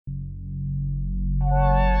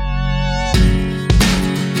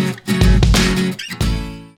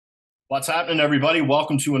What's happening, everybody?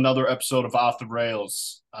 Welcome to another episode of Off the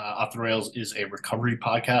Rails. Off the Rails is a recovery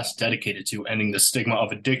podcast dedicated to ending the stigma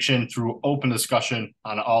of addiction through open discussion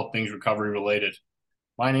on all things recovery related.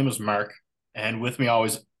 My name is Mark, and with me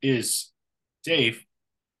always is Dave.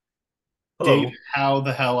 Dave, Hello. how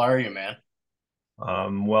the hell are you, man?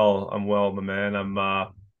 I'm well, my man.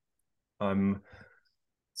 I'm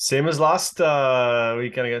same as last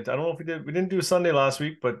weekend. I don't know if we didn't do Sunday last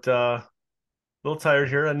week, but a little tired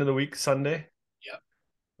here, end of the week, Sunday.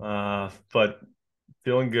 Yeah, But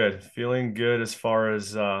feeling good. Feeling good as far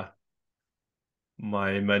as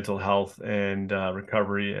my mental health and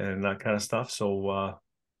recovery and that kind of stuff. So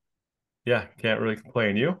yeah, can't really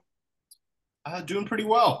complain. You? doing pretty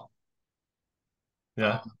well.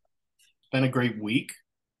 Yeah. It's been a great week.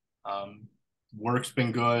 Um, Work's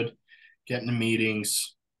been good, getting to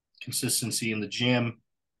meetings, consistency in the gym,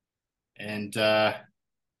 and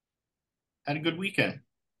had a good weekend. It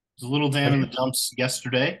was a little down Have in you? the dumps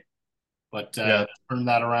yesterday, but Yeah. turned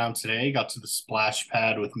that around today. Got to the splash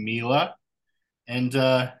pad with Mila, and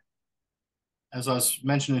as I was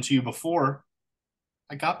mentioning to you before,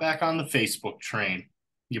 I got back on the Facebook train.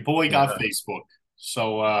 Your boy got Yeah. Facebook,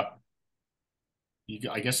 so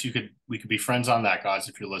I guess we could be friends on that, guys,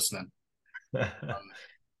 if you're listening. Um,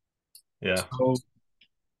 Yeah. so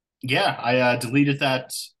yeah, I deleted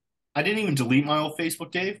that. I didn't even delete my old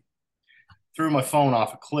Facebook, Dave. Threw my phone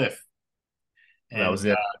off a cliff That and was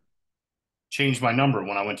it. changed my number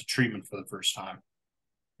when I went to treatment for the first time.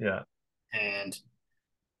 Yeah. And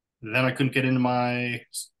then I couldn't get into my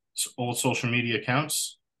old social media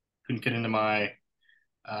accounts. Couldn't get into my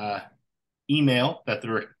uh, email that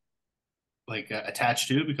they're attached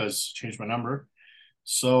to because I changed my number.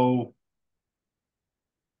 So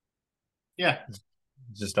yeah,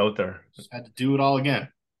 Just out there. just had to do it all again.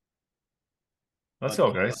 That's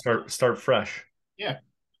But okay. Start fresh. yeah,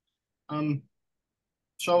 um,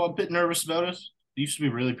 so I'm a bit nervous about it. I used to be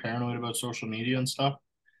really paranoid about social media and stuff.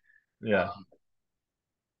 Yeah. Um,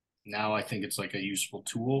 Now I think it's like a useful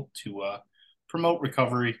tool to promote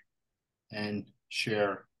recovery and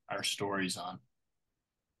share our stories on.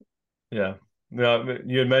 Yeah. Yeah,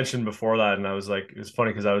 you had mentioned before that, and I was like, it's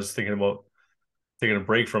funny because I was thinking about taking a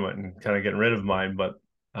break from it and kind of getting rid of mine. But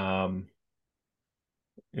um,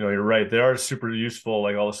 you're right. They are super useful,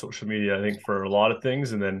 like all the social media, I think, for a lot of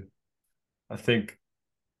things. And then I think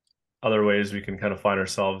other ways we can kind of find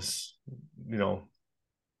ourselves, you know,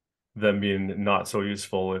 them being not so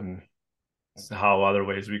useful and how other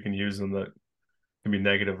ways we can use them that can be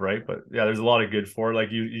negative, right? But yeah, there's a lot of good for it. Like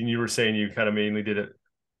you were saying you kind of mainly did it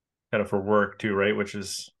kind of for work too, right? Which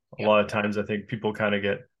is a Yep. lot of times I think people kind of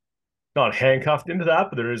get not handcuffed into that,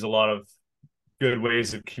 but there is a lot of good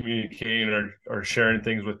ways of communicating or sharing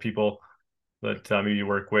things with people that maybe you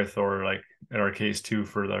work with, or like in our case too,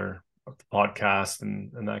 for their podcast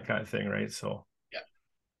and that kind of thing, right? So Yeah.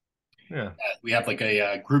 yeah, We have like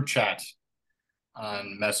a group chat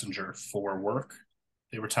on Messenger for work.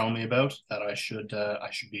 They were telling me about that I should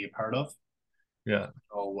be a part of. yeah,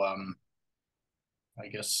 So I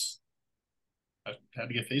guess I had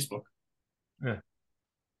to get Facebook. yeah,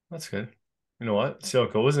 that's good. You know what? See how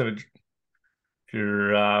it goes. If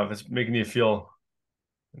it's making you feel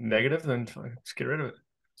negative, then just get rid of it.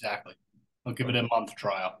 Exactly. I'll give it a month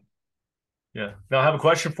trial. Yeah. Now I have a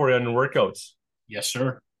question for you on the workouts. Yes,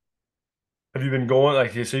 sir. Have you been going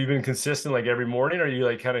like so you've been consistent like every morning, or are you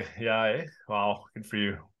like kind of yeah, eh? Wow, good for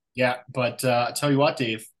you. Yeah, but I tell you what,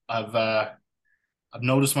 Dave, I've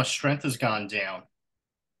noticed my strength has gone down.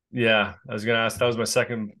 Yeah, I was gonna ask. That was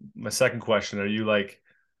my second question. Are you like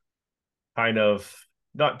kind of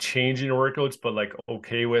not changing your workouts, but like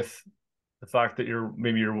okay with the fact that your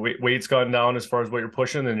weight's gone down as far as what you're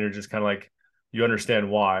pushing, and you're just kind of like you understand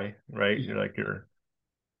why, right? You're like you're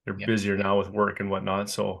Yeah, busier now with work and whatnot.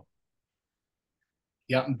 So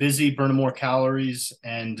yeah, I'm busy, burning more calories,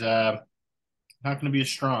 and not going to be as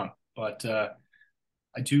strong. But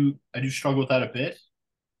I do struggle with that a bit.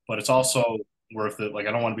 But it's also worth it. Like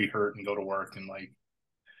I don't want to be hurt and go to work and like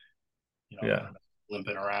kind yeah, of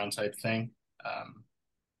limping around type thing. Um,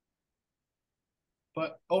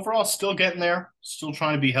 but overall, still getting there. Still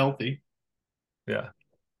trying to be healthy. yeah,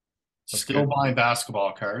 that's Still good. buying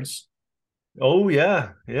basketball cards. Oh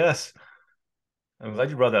yeah, yes. I'm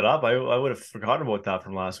glad you brought that up. I would have forgotten about that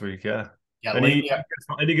from last week. Yeah. Yeah, Any lately.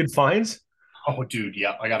 any good finds? Oh, dude,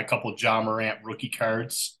 yeah, I got a couple of John Morant rookie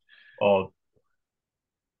cards. Oh,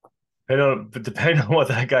 depending on what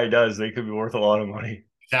that guy does, they could be worth a lot of money.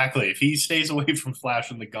 Exactly. If he stays away from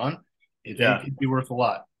flashing the gun, they Yeah, could be worth a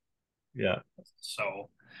lot. yeah, So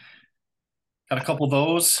got a couple of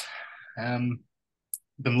those. Um,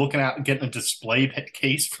 been looking at getting a display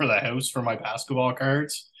case for the house for my basketball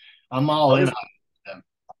cards. I'm all How in does on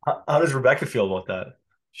them. how does Rebecca feel about that?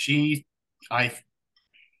 She, I,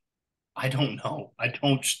 I don't know. I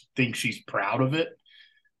don't think she's proud of it,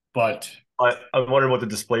 but I'm wondering about the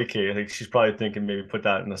display case. I think she's probably thinking maybe put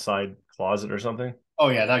that in the side closet or something. oh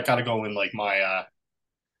yeah, that got to go in like my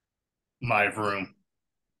room.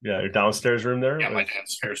 Yeah, your downstairs room there Yeah, my with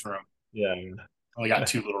downstairs room. yeah. I only got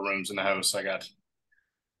two little rooms in the house. I got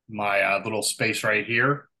my little space right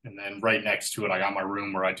here, and then right next to it, I got my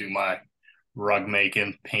room where I do my rug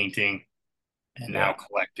making, painting, and Yeah. now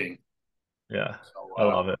collecting. Yeah. So I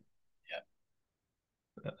love it.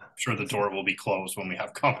 yeah, I'm Yeah. sure the door will be closed when we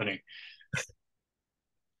have company.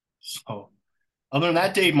 So other than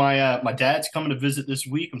that, Dave, my dad's coming to visit this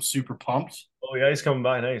week. I'm super pumped. Oh yeah, he's coming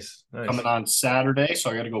by. Nice. Coming Nice. on Saturday, so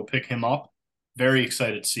I got to go pick him up. Very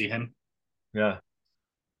excited to see him. Yeah.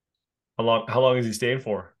 How long is he staying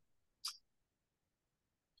for?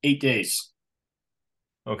 8 days.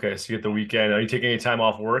 Okay, so you get the weekend. Are you taking any time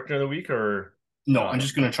off work during the week or No, I'm not?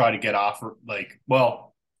 just gonna try to get off. Like,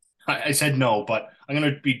 well, I said no, but I'm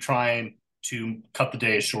gonna be trying to cut the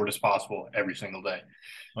day as short as possible every single day.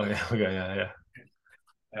 Okay, okay, yeah, yeah.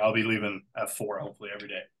 And I'll be leaving at 4, hopefully every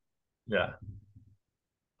day. Yeah.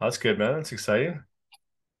 That's good, man. That's exciting.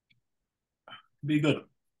 Be good.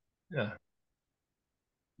 Yeah.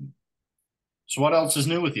 So, what else is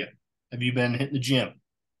new with you? Have you been hitting the gym?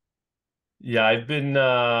 Yeah, I've been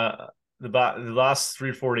the last 3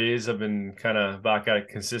 or 4 days I've been kind of back at it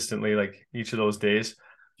consistently, like each of those days.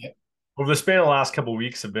 Yeah. Over the span of the last couple of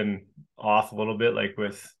weeks, I've been off a little bit, like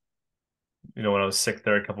with when I was sick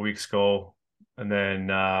there a couple of weeks ago, and then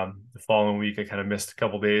the following week I kind of missed a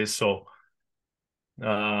couple of days. So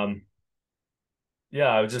um, yeah,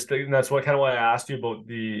 I was just thinking that's what kind of why I asked you about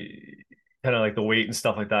the kind of like the weight and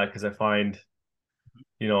stuff like that because I find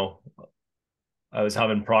you know I was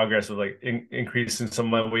having progress with like increasing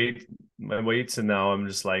some of my weights, and now I'm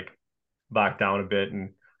just like back down a bit, and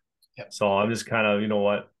Yeah. so I'm just kind of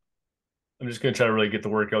what I'm just gonna try to really get the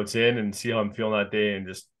workouts in and see how I'm feeling that day, and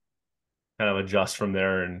just kind of adjust from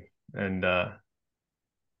there, and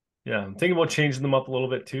yeah, I'm thinking about changing them up a little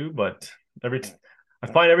bit too, but I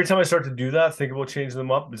find every time I start to do that, think about changing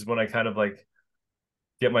them up is when I kind of like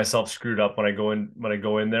get myself screwed up when I go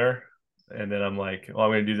in there, and then I'm like, oh, I'm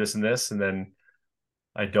gonna do this and this, and then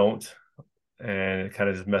I don't, and it kind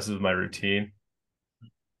of just messes with my routine.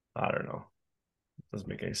 I don't know. It doesn't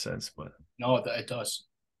make any sense, but No, it does.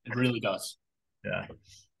 It really does. yeah.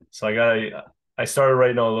 So I started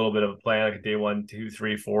writing out a little bit of a plan, like a day 1, 2,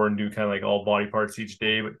 3, 4, and do kind of like all body parts each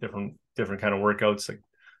day, but different kind of workouts. Like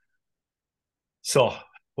so,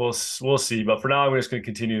 we'll see. But for now, I'm just going to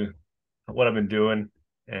continue what I've been doing,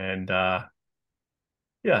 and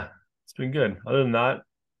yeah, it's been good. Other than that,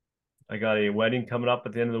 I got a wedding coming up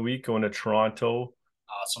at the end of the week, going to Toronto.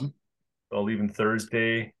 Awesome. I'll leave on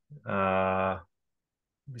Thursday.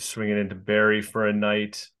 Be swinging into Barrie for a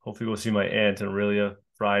night. Hopefully, we'll see my aunt and Aurelia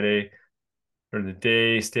Friday during the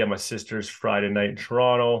day. Stay at my sister's Friday night in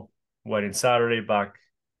Toronto. Wedding Saturday.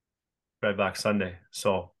 Right back Sunday.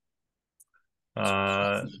 So, uh,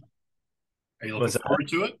 Are you looking was that? forward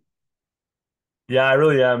to it? Yeah, I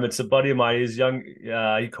really am. It's a buddy of mine. He's young.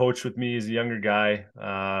 He coached with me. He's a younger guy.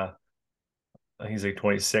 I think he's like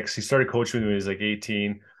 26. He started coaching with me when he was like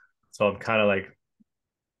 18. So I'm kind of like,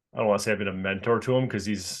 I don't want to say I've been a mentor to him because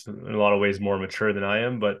he's in a lot of ways more mature than I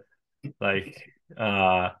am, but like,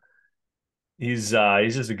 he's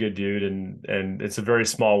just a good dude, and it's a very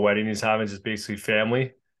small wedding he's having, just basically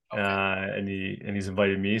family, Okay. and he's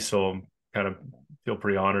invited me, so I'm kind of feel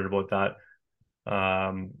pretty honored about that.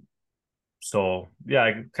 So yeah,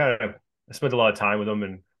 I spent a lot of time with him,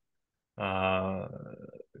 and a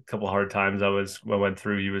couple of hard times I went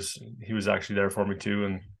through. He was actually there for me too,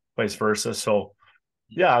 and vice versa. So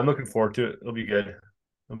yeah, I'm looking forward to it. It'll be good.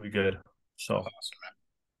 It'll be good. That's So awesome,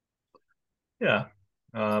 yeah,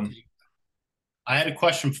 man. I had a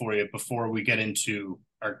question for you before we get into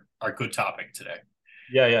our good topic today.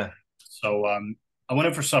 yeah, yeah. So I went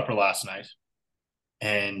in for supper last night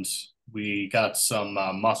and we got some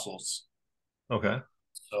mussels. Okay.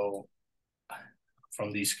 So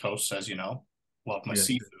from the East Coast, as you know, love my Yes.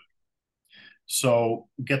 seafood. So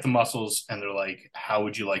get the mussels and they're like, how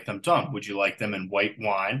would you like them done? Would you like them in white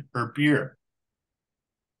wine or beer?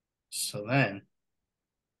 So then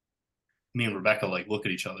me and Rebecca like look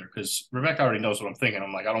at each other because Rebecca already knows what I'm thinking.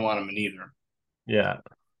 I'm like, I don't want them in either, Yeah.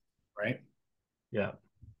 right? Yeah.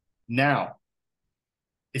 Now,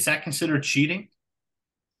 is that considered cheating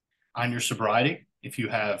on your sobriety if you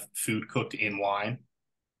have food cooked in wine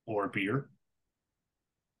or beer?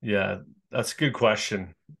 Yeah. That's a good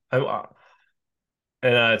question.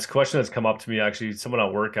 And it's a question that's come up to me actually. Someone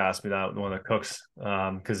at work asked me that, one of the cooks,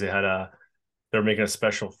 because they're making a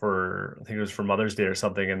special for, I think it was for Mother's Day or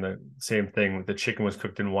something, and the same thing, the chicken was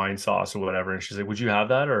cooked in wine sauce or whatever. And she's like, "Would you have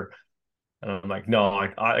that?" Or and I'm like, "No,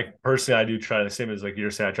 like I personally I do try the same as like you're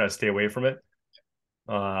saying. I try to stay away from it.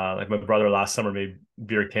 Like my brother last summer made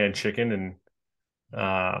beer can chicken,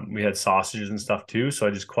 and we had sausages and stuff too. So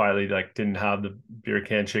I just quietly like didn't have the beer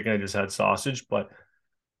can chicken. I just had sausage. But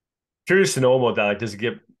curious to know about that. Like, does it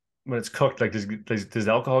get when it's cooked? Like, does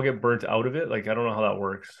alcohol get burnt out of it? Like, I don't know how that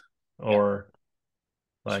works. Yeah. Or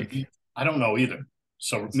So like, I don't know either.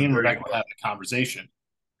 So it's me a and very Rebecca good were having a conversation,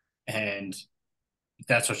 and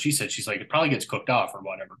that's what she said. She's like, it probably gets cooked off or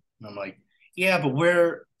whatever. And I'm like, yeah, but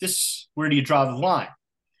where do you draw the line?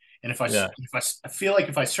 And yeah, I feel like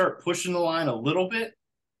if I start pushing the line a little bit,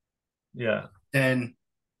 yeah, then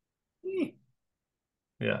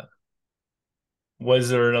yeah. Was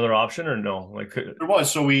there another option or no? Like, there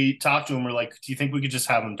was. So we talked to him. We're like, do you think we could just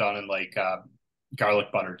have them done in like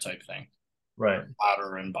garlic butter type thing, right,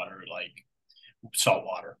 water and butter, like salt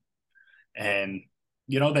water? And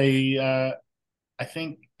they, I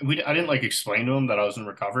think I didn't like explain to them that I was in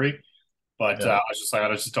recovery, but yeah, I was just like,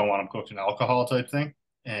 I just don't want them cooked in alcohol type thing.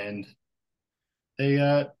 And they,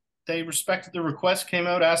 uh, they respected the request, came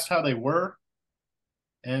out, asked how they were,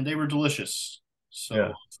 and they were delicious.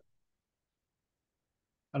 yeah, So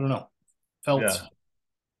I don't know, felt yeah,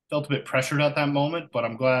 felt a bit pressured at that moment, but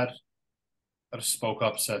I'm glad that I spoke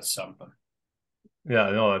up, said something. yeah.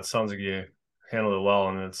 No, that sounds like you handled it well,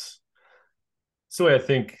 and it's the way I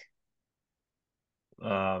think.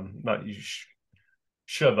 Not you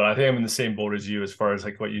should, but I think I'm in the same boat as you as far as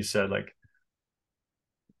like what you said, like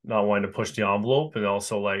not wanting to push the envelope, and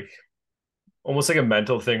also like almost like a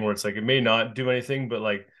mental thing where it's like it may not do anything, but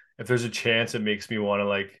like if there's a chance, it makes me want to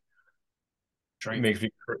like Drink. makes me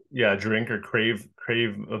yeah drink or crave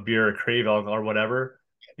a beer or crave alcohol or whatever,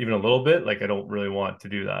 even a little bit. Like I don't really want to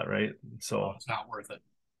do that, right? Oh, So it's not worth it.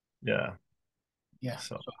 yeah, Yeah.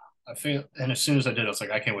 so So I feel, and as soon as I did, I was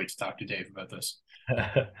like, I can't wait to talk to Dave about this.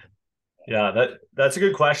 yeah, that's a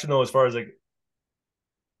good question though, as far as like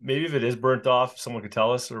maybe if it is burnt off, someone could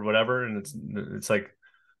tell us or whatever, and it's like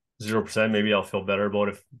 0%. Maybe I'll feel better about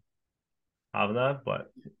if having that,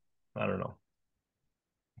 but I don't know.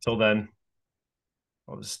 Until then,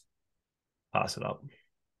 I'll just pass it up.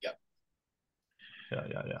 Yep. Yeah,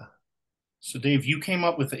 yeah, yeah. So Dave, you came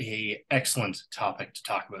up with a excellent topic to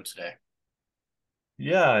talk about today.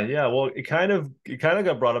 Yeah, yeah. Well, it kind of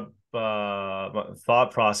got brought up. My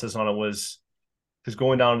thought process on it was because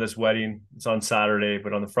going down to this wedding, it's on Saturday,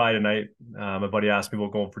 but on the Friday night, my buddy asked me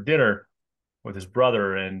about going for dinner with his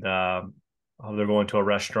brother, and how they're going to a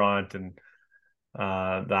restaurant and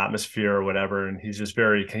the atmosphere or whatever. And he's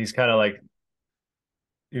kind of like,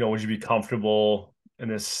 would you be comfortable in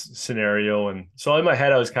this scenario? And so in my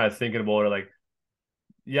head, I was kind of thinking about it, like,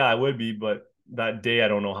 yeah, I would be, but that day I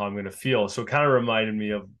don't know how I'm going to feel. So it kind of reminded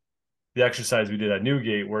me of the exercise we did at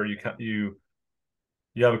Newgate, where you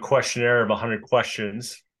have a questionnaire of 100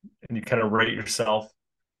 questions, and you kind of rate yourself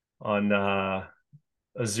on a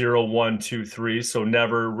 0, 1, 2, 3. So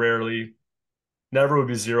never would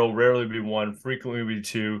be 0, rarely would be 1, frequently would be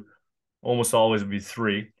 2, almost always would be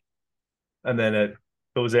 3. And then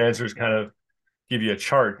those answers kind of give you a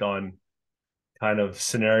chart on kind of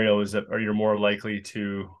scenarios that are you're more likely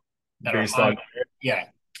to That are based high, on. yeah,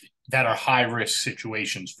 that are high risk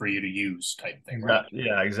situations for you to use type thing, right?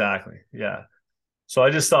 Yeah, exactly. Yeah. So I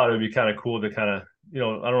just thought it would be kind of cool to kind of, I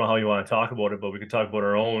don't know how you want to talk about it, but we could talk about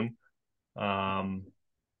our own. Um,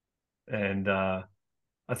 and I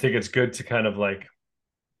think it's good to kind of like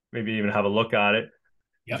maybe even have a look at it. If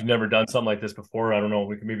Yep. you've never done something like this before, I don't know,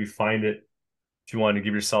 we can maybe find it if you want to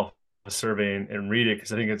give yourself a survey and read it,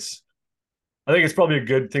 because I think it's probably a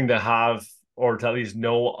good thing to have or to at least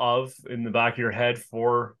know of in the back of your head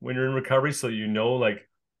for when you're in recovery, so like,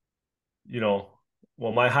 you know,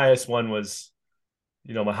 well, my highest one was,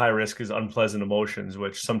 my high risk is unpleasant emotions,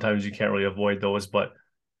 which sometimes you can't really avoid those, but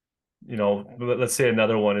let's say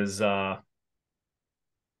another one is uh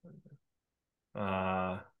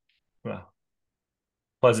well,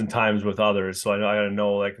 pleasant times with others. So I gotta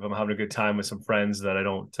know, like, if I'm having a good time with some friends, that I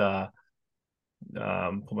don't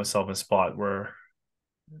put myself in a spot where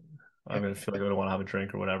I'm Yep. gonna feel like I don't want to have a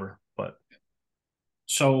drink or whatever. But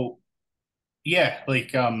So yeah,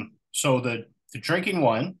 like so the drinking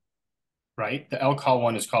one, right? The alcohol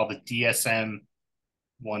one is called the DSM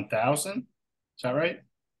 1000. Is that right?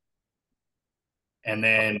 And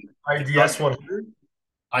then the drug IDS 100?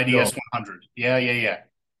 IDS No. 100. Yeah, yeah, yeah.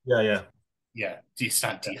 Yeah, yeah. Yeah. It's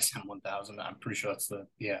not DSM 1000. I'm pretty sure that's the,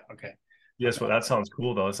 yeah, okay. Yes, well, that sounds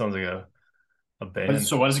cool though. That sounds like a band.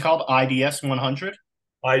 So what is it called? IDS 100.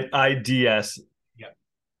 IDS. Yeah.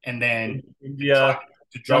 And then India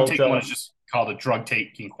the drug taking one Delta. is just called a drug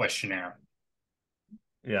taking questionnaire.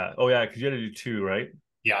 Yeah. Oh yeah, because you had to do two, right?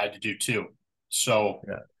 Yeah, I had to do two. So,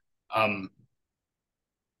 Yeah. um,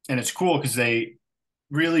 and it's cool because they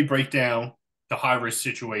really break down the high risk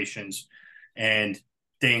situations, and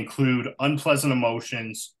they include unpleasant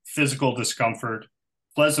emotions, physical discomfort,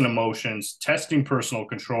 pleasant emotions, testing personal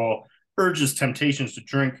control, urges, temptations to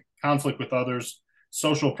drink, conflict with others,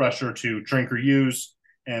 social pressure to drink or use,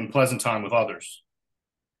 and pleasant time with others.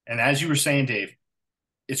 And as you were saying, Dave,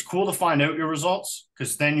 it's cool to find out your results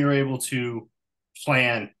because then you're able to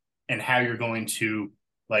plan and how you're going to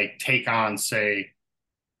like take on, say,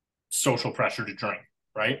 social pressure to drink,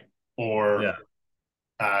 right? Or Yeah.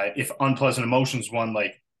 if unpleasant emotions one,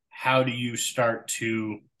 like how do you start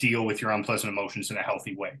to deal with your unpleasant emotions in a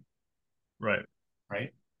healthy way, Right.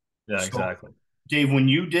 right? Yeah, So, exactly. Dave, when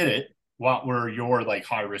you did it, what were your like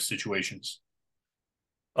high risk situations?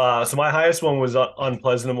 So my highest one was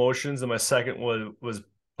unpleasant emotions, and my second was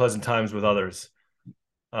pleasant times with others.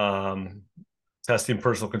 Um, Testing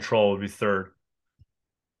personal control would be third.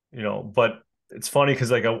 But it's funny because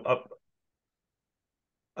like I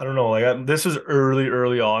don't know, this was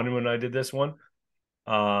early on when I did this one.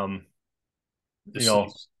 Um, you This know,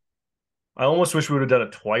 is I almost wish we would have done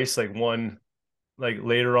it twice, like one like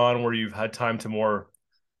later on where you've had time to more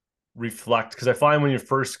reflect. Because I find when you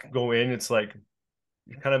first go in, it's like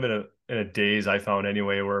you're kind of in a daze. I found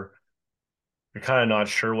anyway, where you're kind of not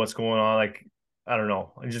sure what's going on. Like I don't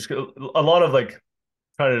know, and just a lot of like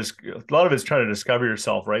a lot of it's trying to discover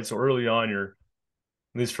yourself, right? So early on, you're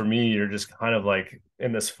at least for me, you're just kind of like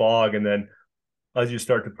in this fog, and then as you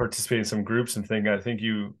start to participate in some groups and think, I think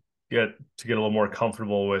you get a little more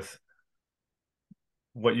comfortable with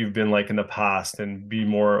what you've been like in the past and be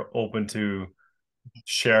more open to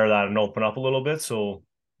share that and open up a little bit. So,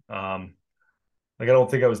 like I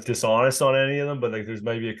don't think I was dishonest on any of them, but like there's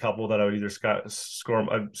maybe a couple that I would either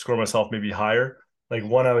score myself maybe higher. Like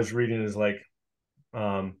one I was reading is like,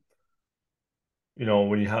 um,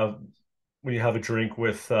 when you have a drink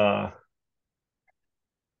with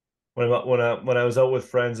when I was out with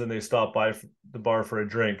friends and they stopped by the bar for a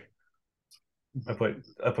drink, I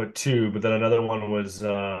put two, but then another one was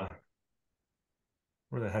where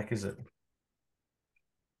the heck is it?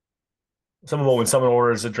 Some of them when someone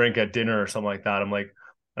orders a drink at dinner or something like that, I'm like,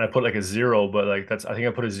 and I put like a zero, but like I think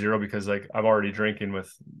I put a zero because like I'm already drinking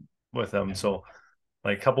with them, so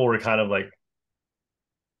like a couple were kind of like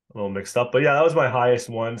a little mixed up, but yeah, that was my highest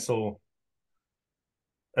one. So,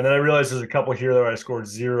 and then I realized there's a couple here that I scored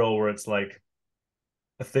zero, where it's like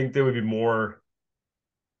I think they would be more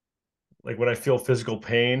like when I feel physical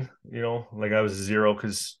pain, like I was zero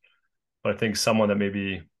because I think someone that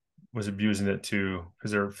maybe was abusing it too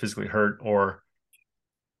because they're physically hurt or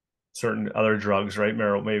certain other drugs, right?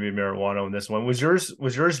 Maybe marijuana in this one. Was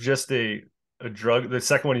yours just a drug? The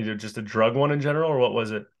second one you did just a drug one in general, or what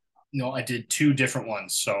was it? no, I did two different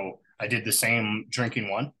ones. So I did the same drinking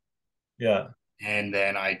one, Yeah. and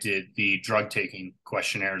then I did the drug taking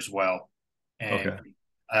questionnaire as well. And Okay.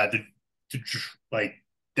 the like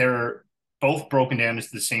they're both broken down into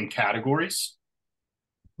the same categories,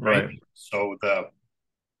 right? Right. So the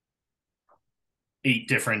eight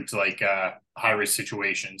different like high risk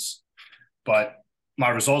situations, but my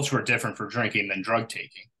results were different for drinking than drug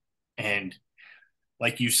taking. And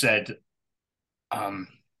like you said, um,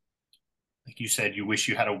 you wish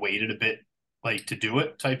you had waited a bit, like to do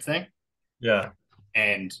it, type thing. Yeah.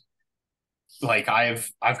 And like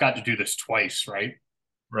I've got to do this twice, right?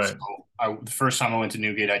 So Right. the first time I went to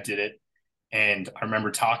Newgate, I did it, and I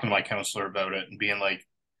remember talking to my counselor about it and being like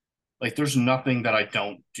there's nothing that I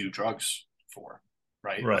don't do drugs for,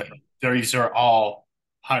 right? Like Right. these are all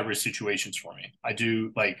high risk situations for me. I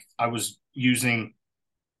do like I was using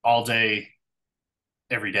all day,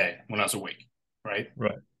 every day when I was awake, right?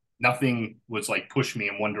 Right. Nothing was like push me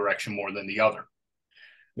in one direction more than the other.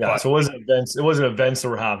 Yeah. But So it wasn't events. It wasn't events that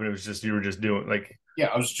were happening. It was just you were just doing like. yeah,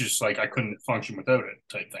 I was just like I couldn't function without it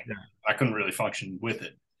type thing. Yeah. I couldn't really function with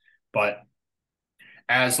it. But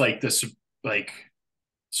as like this like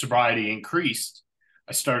sobriety increased,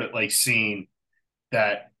 I started like seeing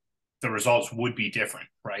that the results would be different,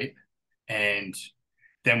 right? And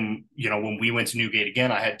then, when we went to Newgate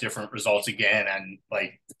again, I had different results again. And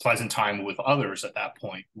like the pleasant time with others at that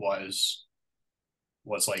point was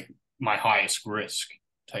like my highest risk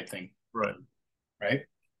type thing, Right. right?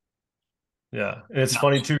 Yeah. And it's No.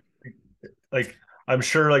 funny too. Like I'm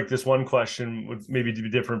sure like this one question would maybe be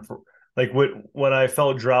different for like when I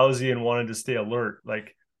felt drowsy and wanted to stay alert.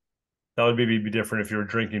 Like That would maybe be different if you were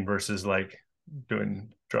drinking versus like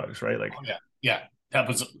doing drugs, right? Like, Oh, yeah. Yeah. That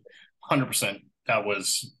was 100%. That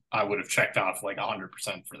was, I would have checked off like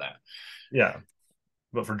 100% for that. yeah.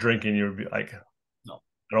 But for drinking, you would be like, No.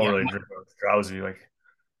 I don't Yeah. really drink. I was drowsy. Like,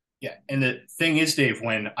 Yeah. And the thing is, Dave,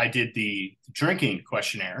 when I did the drinking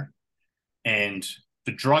questionnaire and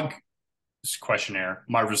the drug questionnaire,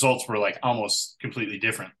 my results were like almost completely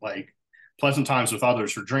different. Like pleasant times with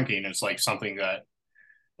others for drinking is like something that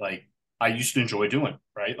like I used to enjoy doing,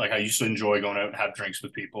 right? Like I used to enjoy going out and have drinks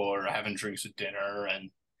with people or having drinks at dinner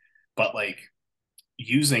and but like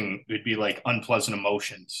using would be like unpleasant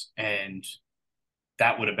emotions and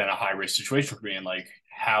that would have been a high risk situation for me and like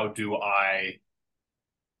how do I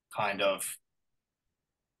kind of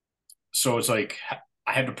so it's like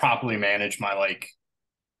I had to properly manage my like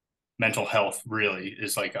mental health really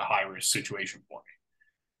is like a high risk situation for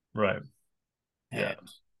right. me Yeah. and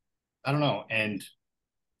I don't know and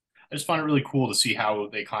I just find it really cool to see how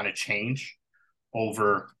they kind of change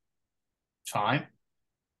over time.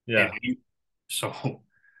 And Yeah. so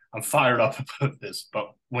I'm fired up about this.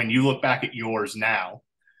 But when you look back at yours now,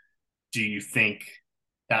 do you think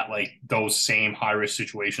that like those same high risk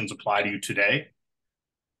situations apply to you today?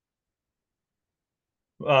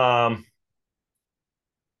 Um,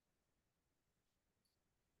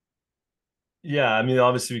 yeah. I mean,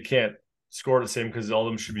 obviously we can't score the same because all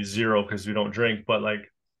of them should be zero because we don't drink, but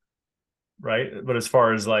like, right. But as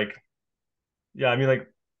far as like, yeah, I mean, like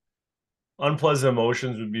unpleasant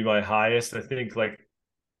emotions would be my highest. I think like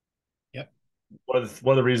Yep. one of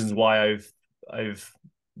the reasons why I've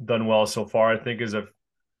done well so far, I think, is I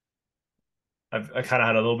kind of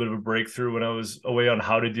had a little bit of a breakthrough when I was away on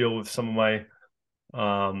how to deal with some of my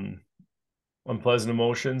um, unpleasant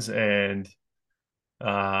emotions, and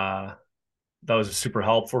uh, that was super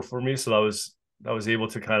helpful for me. So that was able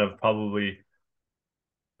to kind of probably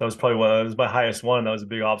that was probably one that was my highest one. That was a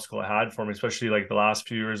big obstacle I had for me, especially like the last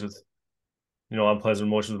few years with unpleasant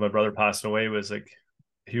emotions with my brother passing away was like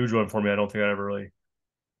a huge one for me. I don't think I ever really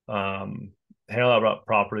um, handled that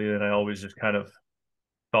properly, and I always just kind of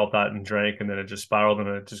felt that and drank, and then it just spiraled and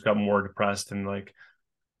it just got more depressed and like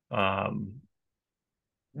um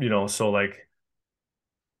so like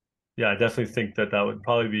yeah, I definitely think that that would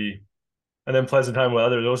probably be, and then pleasant time with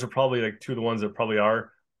other, those are probably like two of the ones that probably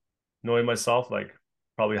are, knowing myself, like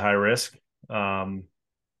probably high risk. um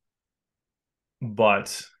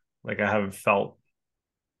but like I haven't felt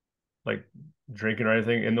like drinking or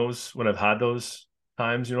anything in those when I've had those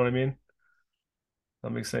times, you know what I mean?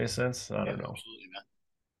 That makes any sense? I Yeah, don't know. absolutely, man.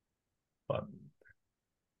 But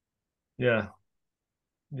yeah,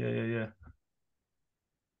 yeah.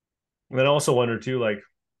 And then I also wonder too, like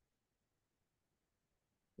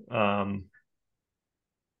um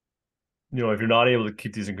if you're not able to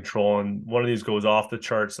keep these in control and one of these goes off the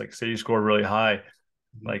charts, like say you score really high,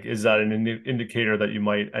 Mm-hmm. like is that an indicator that you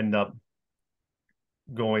might end up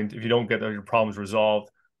going if you don't get your problems resolved,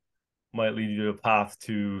 might lead you to a path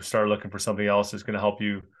to start looking for something else that's going to help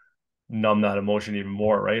you numb that emotion even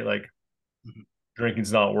more, right? Like Mm-hmm.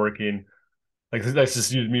 drinking's not working. Like let's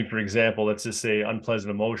just use me for example. Let's just say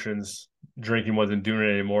unpleasant emotions, drinking wasn't doing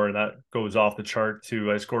it anymore, and that goes off the chart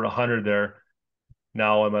to I scored 100 there.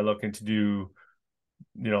 Now am I looking to do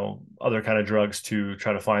other kind of drugs to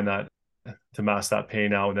try to find that, to mask that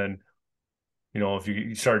pain now? And then if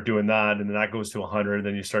you start doing that and then that goes to 100,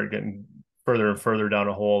 then you start getting further and further down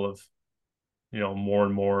a hole of more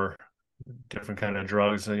and more different kind of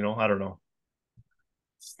drugs. I don't know,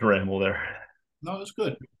 ramble there. No, that's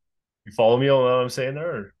good. You follow me on what I'm saying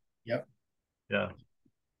there? Or? Yep. Yeah.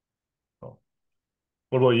 Cool.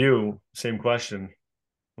 What about you? Same question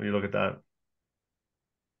when you look at that.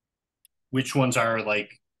 Which ones are like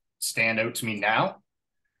stand out to me now?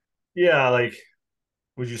 Yeah, like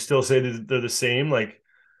would you still say that they're the same? Like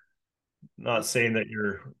not saying that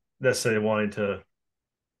you're necessarily wanting to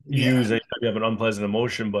Yeah. use anytime you have an unpleasant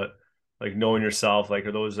emotion, but like knowing yourself, like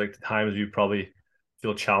are those like the times you probably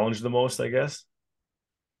feel challenged the most, I guess?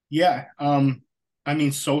 Yeah. I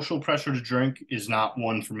mean, social pressure to drink is not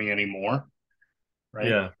one for me anymore, right?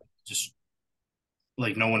 Yeah, Just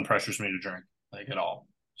like no one pressures me to drink like at all.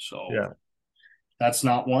 So yeah, that's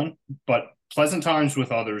not one. But pleasant times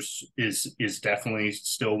with others is definitely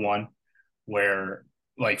still one where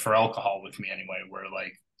like for alcohol with me anyway, where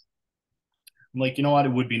like I'm like, you know what, it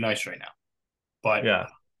would be nice right now. But yeah,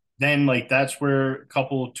 then like that's where a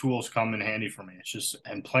couple of tools come in handy for me. It's just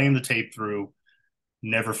and playing the tape through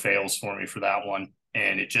never fails for me for that one.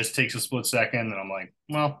 And it just takes a split second, and I'm like,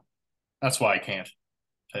 well, that's why I can't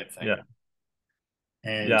type thing. yeah,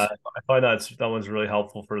 And yeah. I find that one's really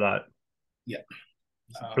helpful yeah,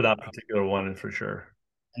 for um, that particular one, and for sure.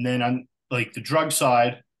 And then on like the drug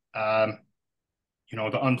side, um,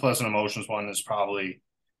 the unpleasant emotions one is probably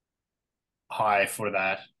high for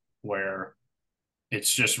that, where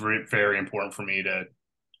it's just very important for me to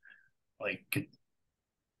like,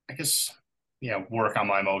 I guess, yeah, work on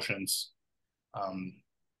my emotions, um,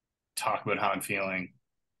 talk about how I'm feeling,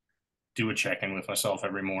 do a check in with myself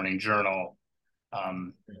every morning, journal,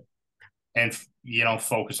 um, and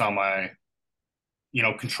focus on my,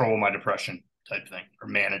 control my depression type thing or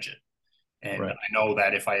manage it. And Right. I know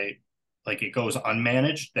that if I like it goes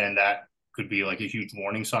unmanaged, then that could be like a huge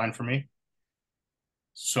warning sign for me.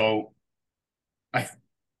 So I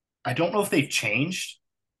I don't know if they've changed,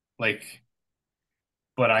 like,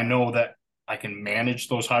 but I know that I can manage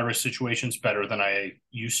those high risk situations better than I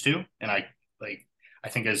used to. And like I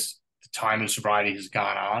think as the time in sobriety has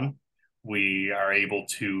gone on, we are able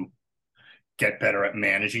to get better at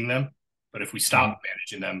managing them. But if we Mhm. stop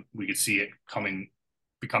managing them, we could see it becoming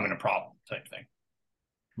a problem type thing.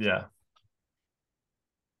 Yeah.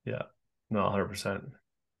 Yeah. No, 100%.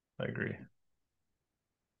 I agree.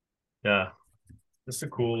 Yeah. It's a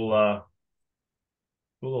cool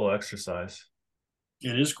little exercise.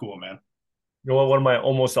 It is cool, man. You know what one of my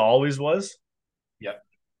almost always was? Yep.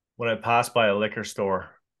 When I passed by a liquor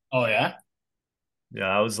store. Oh yeah. Yeah,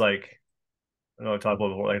 I was like, I know I talked about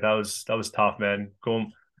before, like that was tough, man.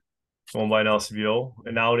 Going by an LCBO.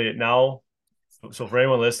 And now, so for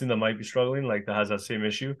anyone listening that might be struggling, like that has that same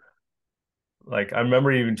issue, like I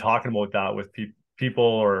remember even talking about that with people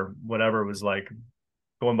or whatever, it was like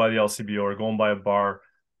going by the LCBO or going by a bar.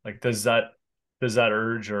 Like, does that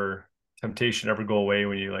urge or temptation ever go away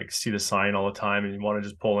when you like see the sign all the time and you want to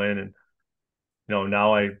just pull in? And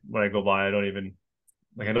now when I go by, I don't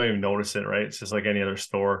even notice it, right? It's just like any other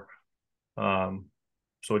store. Um,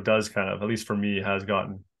 so it does kind of, at least for me, it has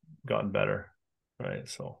gotten better, right?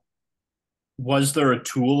 So Was there a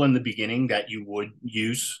tool in the beginning that you would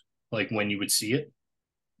use, like when you would see it?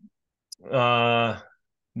 uh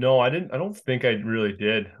no, I don't think I really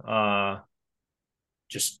did.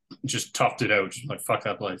 Just toughed it out, just like fuck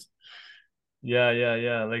that place.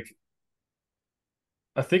 Yeah. Like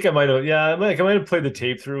I think I might have, yeah, I might have played the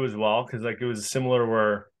tape through as well because like it was similar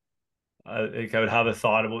where like I would have a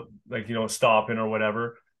thought about like stopping or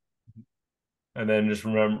whatever, and then just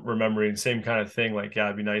remembering same kind of thing. Like, yeah,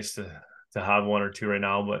 it'd be nice to have one or two right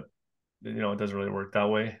now, but it doesn't really work that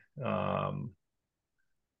way.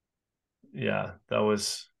 Yeah, that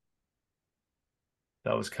was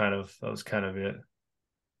kind of it.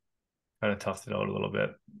 Kind of toughed it out a little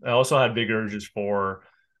bit. I also had big urges for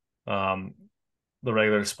um the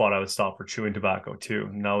regular spot I would stop for chewing tobacco too.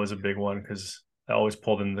 And that was a big one because I always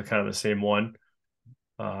pulled in the kind of the same one.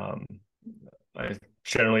 Um, I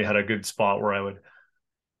generally had a good spot where I would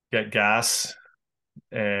get gas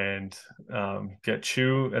and get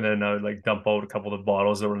chew, and then I would like dump out a couple of the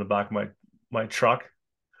bottles that were in the back of my truck.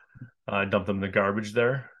 Dump them in the garbage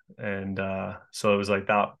there, and so it was like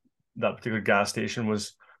that particular gas station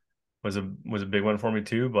was a big one for me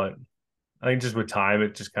too. But I think just with time,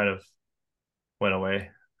 it just kind of went away,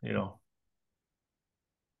 you know.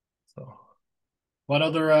 So, What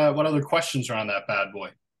other questions are on that bad boy?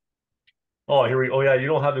 oh, here we. Oh, yeah, you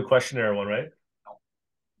don't have the questionnaire one, right?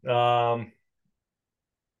 Um,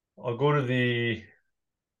 I'll go to the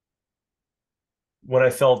when I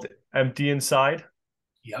felt empty inside.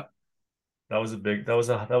 Yep. That was a big. That was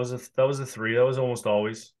a three. That was almost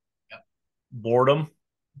always Yep. boredom.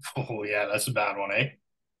 Oh yeah, that's a bad one, eh?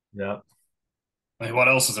 Yeah, Like what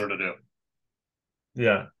else is there to do?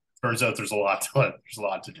 yeah. Turns out there's a lot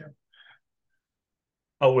to do.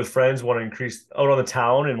 Out with friends, want to increase out on the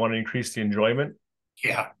town and want to increase the enjoyment.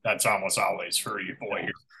 Yeah, that's almost always for you boy Yeah.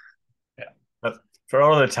 here. Yeah. But for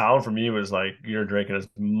out on the town for me was like you're drinking as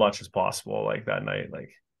much as possible like that night.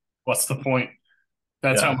 Like, What's the point?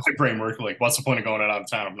 That's how yeah, my brain works. Like, what's the point of going out of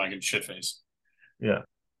town if I'm not getting shit faced? yeah,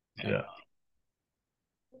 Yeah.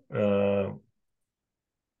 yeah. Uh,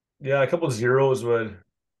 yeah, a couple of zeros would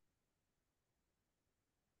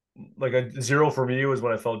like a zero for me was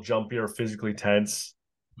when I felt jumpy or physically tense.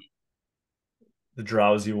 The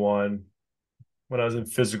drowsy one when I was in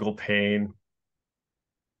physical pain.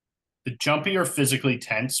 The jumpy or physically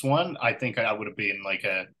tense one, I think I would have been like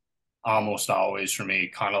a almost always for me,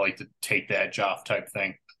 kind of like the take the edge off type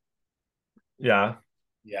thing. Yeah,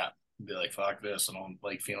 Yeah. Be like, fuck this. And I'm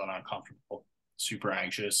like feeling uncomfortable, super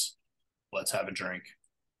anxious. Let's have a drink.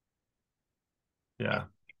 yeah.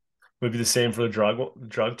 Would it be the same for the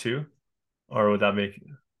drug too, or would that make?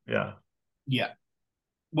 Yeah, Yeah.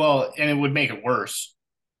 Well, and it would make it worse,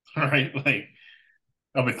 right? Like,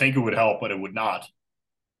 I would think it would help, but it would not.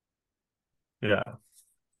 yeah.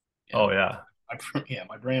 Yeah. Oh yeah,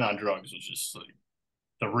 my brain on drugs was just like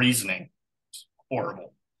the reasoning is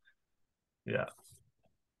horrible. Yeah.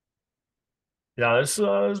 Yeah, there's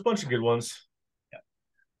a bunch of good ones. Yeah.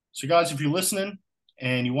 So guys, if you're listening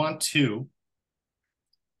and you want to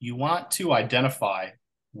identify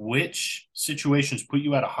which situations put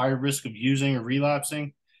you at a higher risk of using or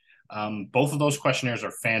relapsing, both of those questionnaires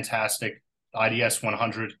are fantastic. The IDS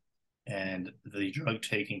 100 and the drug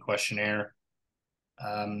taking questionnaire.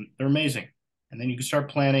 They're amazing. And then you can start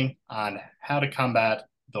planning on how to combat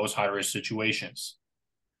those high risk situations.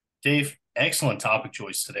 Dave, excellent topic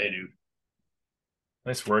choice today, dude.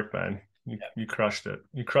 Nice work, man. Yeah, You crushed it.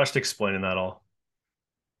 You crushed explaining that all.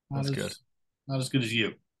 not That's good. as not as good as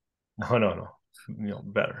you. No, no, no.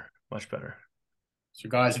 Better, much better. So,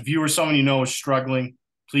 guys, if you or someone you know is struggling,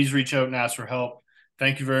 please reach out and ask for help.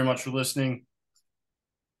 Thank you very much for listening.